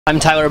I'm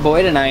Tyler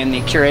Boyd and I am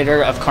the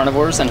curator of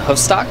carnivores and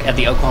host stock at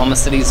the Oklahoma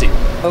City Zoo.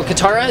 So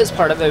Ketara is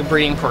part of a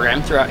breeding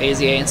program throughout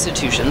AZA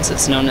institutions.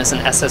 It's known as an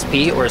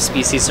SSP, or a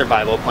Species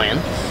Survival Plan,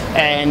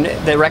 and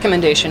the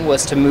recommendation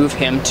was to move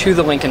him to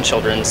the Lincoln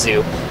Children's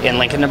Zoo in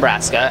Lincoln,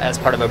 Nebraska as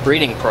part of a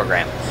breeding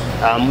program.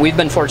 We've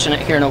been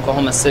fortunate here in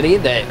Oklahoma City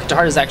that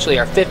Ketara is actually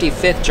our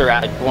 55th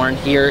giraffe born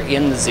here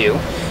in the zoo,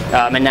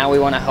 and now we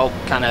want to help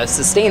kind of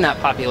sustain that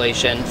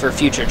population for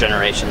future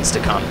generations to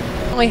come.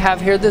 What we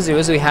have here at the zoo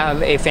is we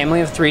have a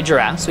family of 3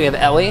 giraffes. We have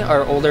Ellie,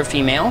 our older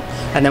female,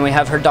 and then we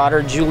have her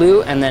daughter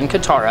Julu, and then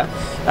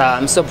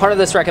Ketara. So part of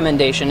this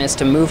recommendation is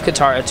to move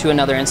Ketara to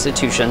another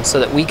institution so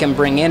that we can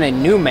bring in a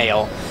new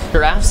male.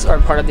 Giraffes are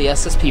part of the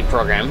SSP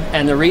program,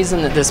 and the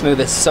reason that this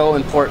move is so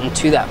important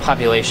to that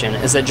population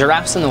is that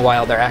giraffes in the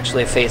wild are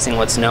actually facing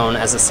what's known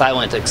as a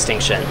silent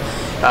extinction.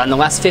 In the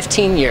last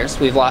 15 years,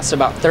 we've lost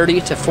about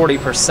 30 to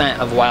 40%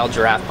 of wild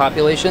giraffe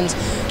populations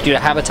due to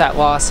habitat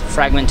loss,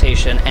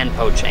 fragmentation, and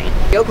poaching.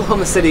 The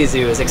Oklahoma City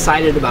Zoo is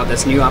excited about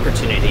this new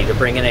opportunity to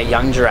bring in a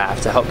young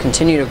giraffe to help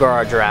continue to grow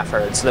our giraffe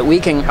herd so that we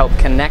can help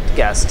connect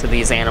guests to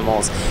these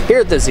animals here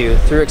at the zoo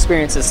through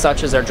experiences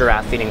such as our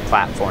giraffe feeding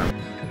platform.